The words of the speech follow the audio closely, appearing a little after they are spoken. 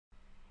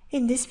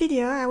In this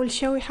video, I will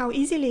show you how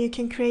easily you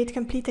can create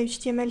complete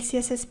HTML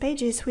CSS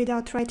pages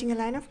without writing a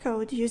line of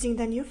code using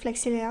the new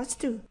Flexi Layouts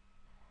tool.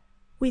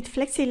 With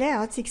Flexi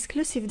Layouts'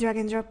 exclusive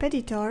drag-and-drop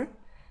editor,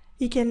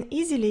 you can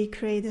easily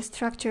create the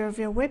structure of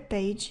your web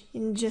page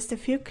in just a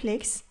few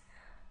clicks,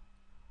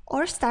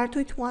 or start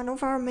with one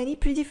of our many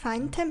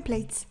predefined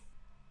templates.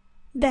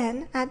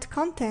 Then add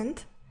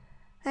content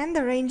and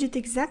arrange it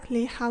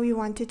exactly how you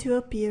want it to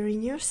appear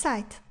in your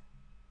site.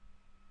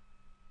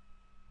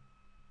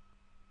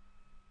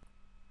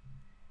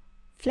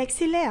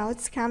 Flexi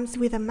Layouts comes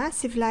with a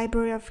massive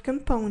library of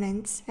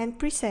components and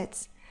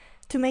presets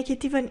to make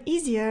it even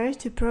easier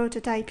to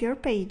prototype your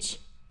page.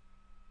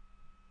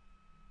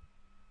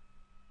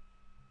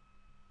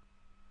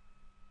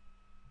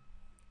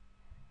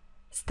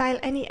 Style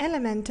any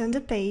element on the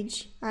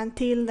page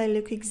until they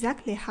look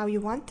exactly how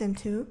you want them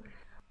to,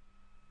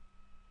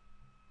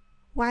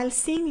 while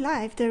seeing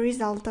live the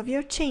result of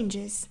your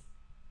changes.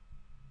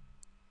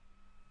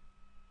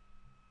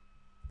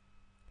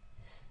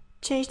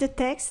 Change the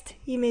text,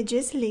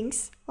 images,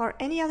 links, or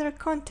any other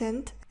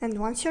content, and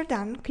once you're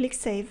done, click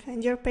Save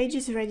and your page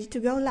is ready to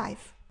go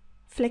live.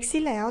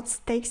 Flexi Layouts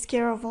takes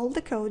care of all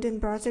the code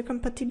and browser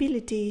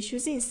compatibility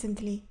issues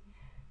instantly,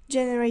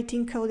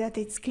 generating code that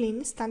is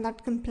clean,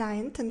 standard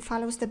compliant, and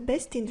follows the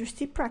best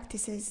industry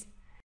practices.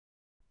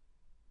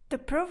 The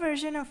Pro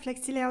version of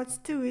Flexi Layouts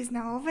 2 is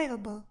now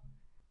available.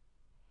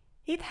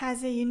 It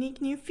has a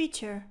unique new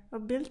feature, a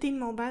built-in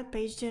mobile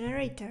page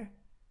generator.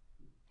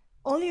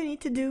 All you need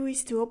to do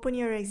is to open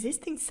your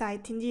existing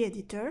site in the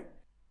editor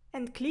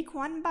and click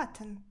one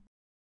button.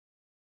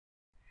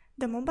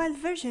 The mobile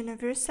version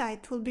of your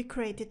site will be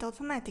created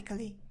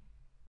automatically.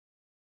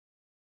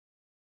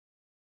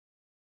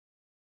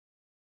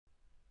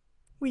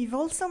 We've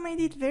also made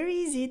it very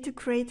easy to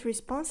create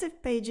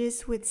responsive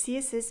pages with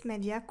CSS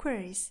media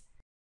queries.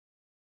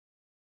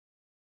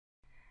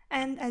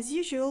 And as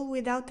usual,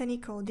 without any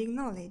coding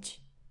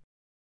knowledge.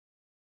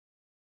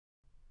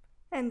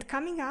 And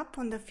coming up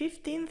on the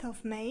 15th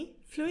of May,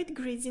 Fluid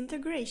Grids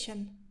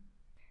integration.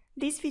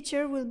 This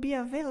feature will be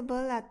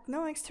available at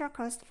no extra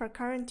cost for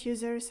current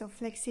users of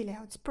Flexi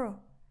Layouts Pro.